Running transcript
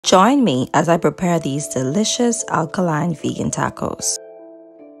Join me as I prepare these delicious alkaline vegan tacos.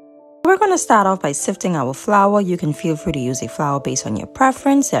 We're going to start off by sifting our flour. You can feel free to use a flour based on your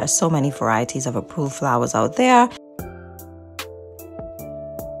preference. There are so many varieties of approved flours out there.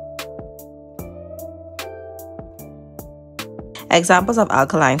 Examples of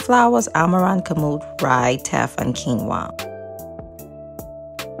alkaline flours: amaranth, kamut, rye, teff, and quinoa.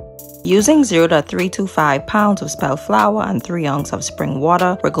 Using 0.325 pounds of spelt flour and 3 ounces of spring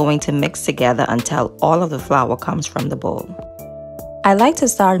water, we're going to mix together until all of the flour comes from the bowl. I like to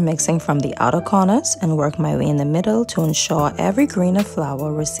start mixing from the outer corners and work my way in the middle to ensure every grain of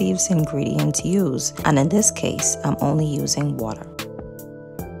flour receives the ingredients used, and in this case, I'm only using water.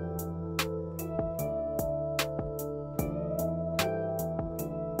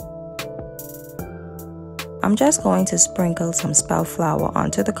 I'm just going to sprinkle some spelt flour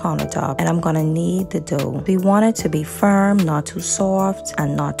onto the countertop, and I'm going to knead the dough. We want it to be firm, not too soft,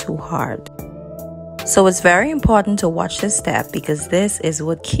 and not too hard. So it's very important to watch this step because this is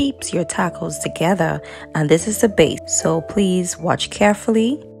what keeps your tacos together, and this is the base. So please watch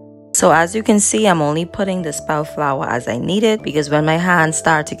carefully. So as you can see, I'm only putting the spelt flour as I need it, because when my hands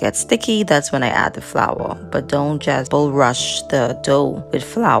start to get sticky, that's when I add the flour. But don't just bull rush the dough with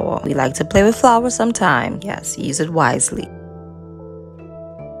flour. We like to play with flour sometime. Yes, use it wisely.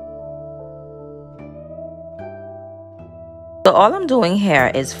 So all I'm doing here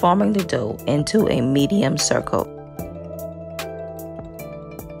is forming the dough into a medium circle.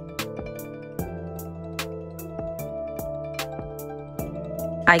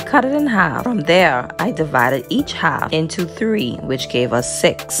 I cut it in half. From there, I divided each half into 3, which gave us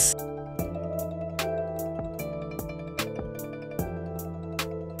 6.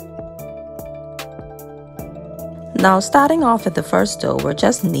 Now, starting off with the first dough, we're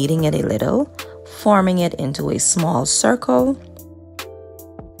just kneading it a little, forming it into a small circle.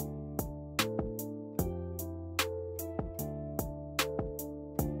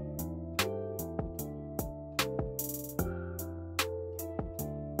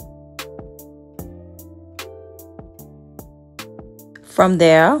 From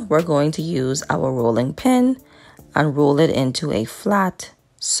there, we're going to use our rolling pin and roll it into a flat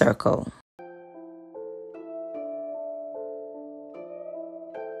circle.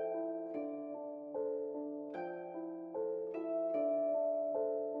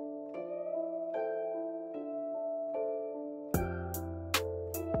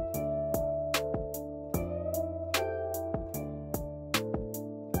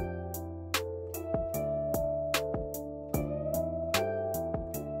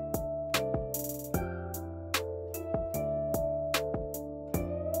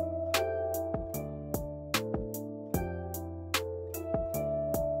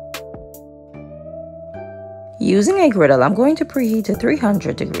 Using a griddle, I'm going to preheat to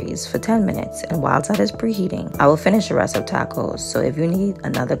 300 degrees for 10 minutes, and while that is preheating, I will finish the rest of tacos. So if you need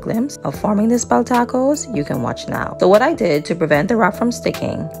another glimpse of forming the spelt tacos, you can watch now. So what I did to prevent the wrap from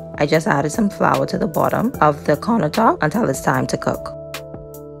sticking, I just added some flour to the bottom of the countertop until it's time to cook.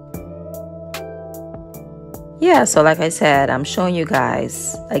 Yeah, so like I said, I'm showing you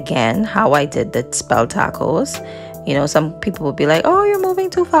guys again how I did the spelt tacos. You know, some people will be like, oh, you're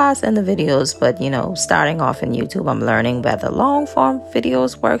moving too fast in the videos. But, you know, starting off in YouTube, I'm learning whether long form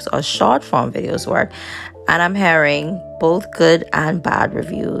videos works or short form videos work. And I'm hearing both good and bad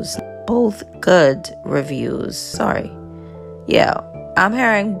reviews. Both good reviews. Sorry. Yeah, I'm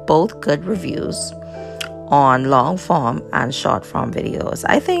hearing both good reviews on long form and short form videos.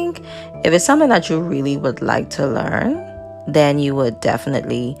 I think if it's something that you really would like to learn, then you would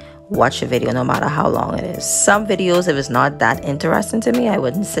definitely watch a video no matter how long it is. Some videos, if it's not that interesting to me, I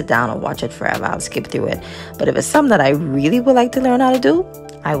wouldn't sit down and watch it forever. I'll skip through it. But if it's something that I really would like to learn how to do,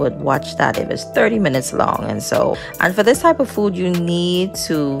 I would watch that if it's 30 minutes long. And for this type of food, you need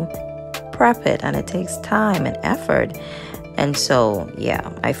to prep it, and it takes time and effort. And so, yeah,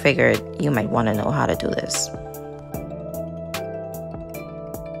 I figured you might want to know how to do this.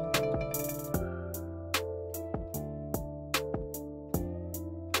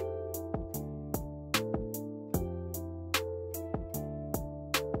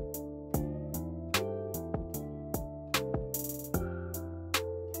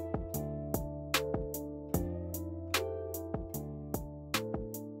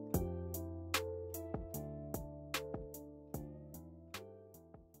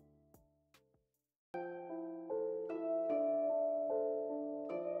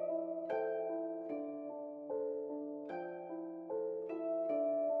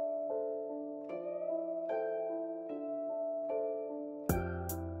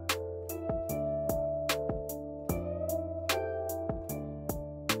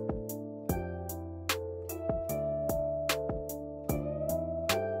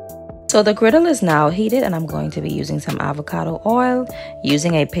 So the griddle is now heated and I'm going to be using some avocado oil,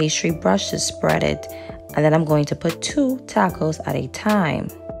 using a pastry brush to spread it. And then I'm going to put 2 tacos at a time.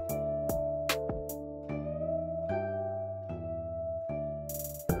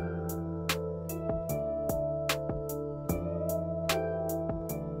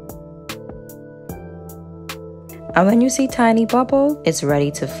 And when you see tiny bubble, it's ready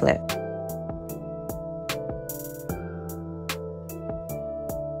to flip.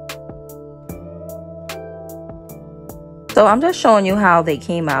 So I'm just showing you how they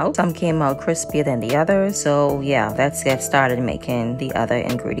came out. Some came out crispier than the others. So yeah, let's get started making the other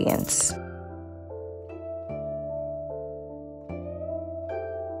ingredients.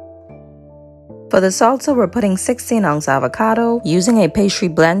 For the salsa, we're putting 16-ounce avocado. Using a pastry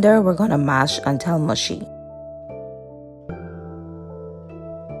blender, we're going to mash until mushy.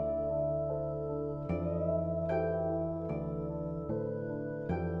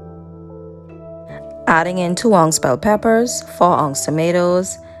 Adding in 2-ounce bell peppers, 4-ounce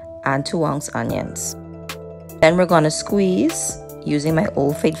tomatoes, and 2-ounce onions. Then we're going to squeeze, using my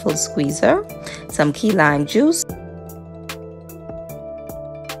Old Faithful squeezer, some key lime juice.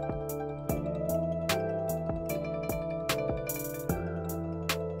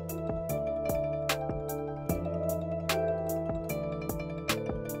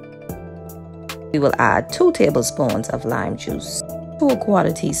 We will add 2 tablespoons of lime juice, 2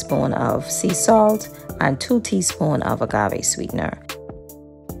 1/4 teaspoon of sea salt, and 2 teaspoons of agave sweetener.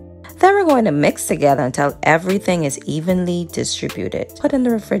 Then we're going to mix together until everything is evenly distributed. Put in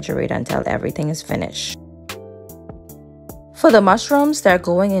the refrigerator until everything is finished. For the mushrooms, they're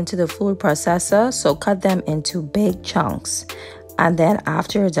going into the food processor, so cut them into big chunks. And then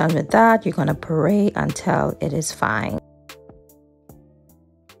after you're done with that, you're going to puree until it is fine.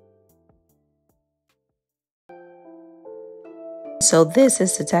 So this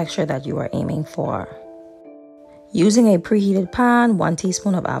is the texture that you are aiming for. Using a preheated pan, 1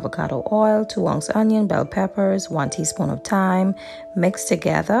 teaspoon of avocado oil, 2-ounce onion, bell peppers, 1 teaspoon of thyme, mix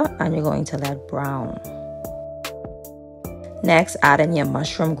together and you're going to let brown. Next, add in your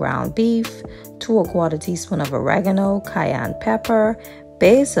mushroom ground beef, 2 1/4 teaspoon of oregano, cayenne pepper,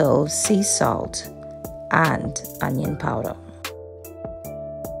 basil, sea salt, and onion powder.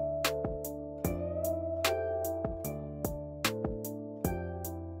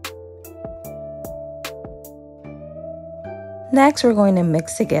 Next, we're going to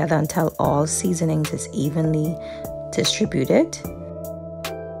mix together until all seasonings is evenly distributed.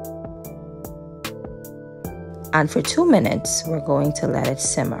 And for 2 minutes, we're going to let it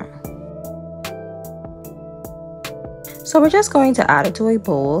simmer. So we're just going to add it to a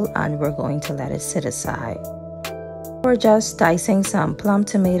bowl and we're going to let it sit aside. We're just dicing some plum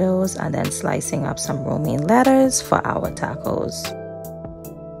tomatoes and then slicing up some romaine lettuce for our tacos.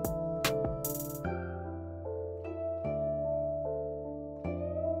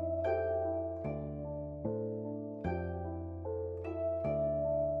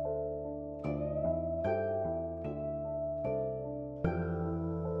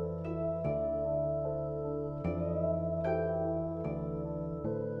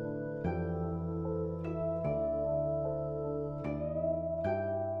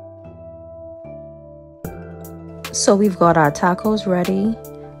 So we've got our tacos ready,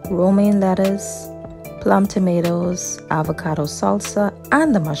 romaine lettuce, plum tomatoes, avocado salsa,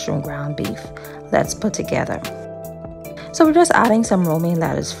 and the mushroom ground beef. Let's put together. So we're just adding some romaine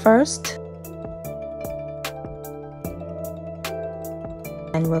lettuce first.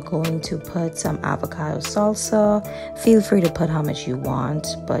 And we're going to put some avocado salsa. Feel free to put how much you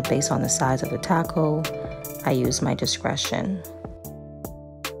want, but based on the size of the taco, I use my discretion.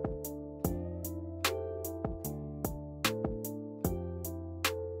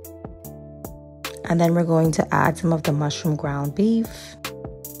 And then we're going to add some of the mushroom ground beef.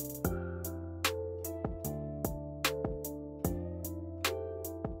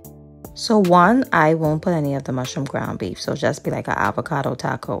 So one, I won't put any of the mushroom ground beef, so just be like an avocado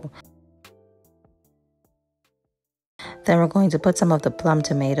taco. Then we're going to put some of the plum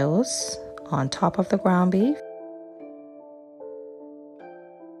tomatoes on top of the ground beef.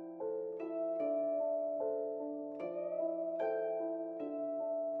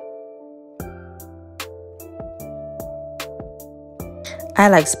 I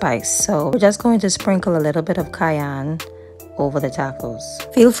like spice, so we're just going to sprinkle a little bit of cayenne over the tacos.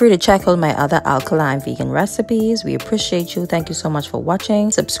 Feel free to check out my other alkaline vegan recipes. We appreciate you. Thank you so much for watching.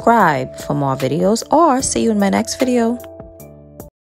 Subscribe for more videos or see you in my next video.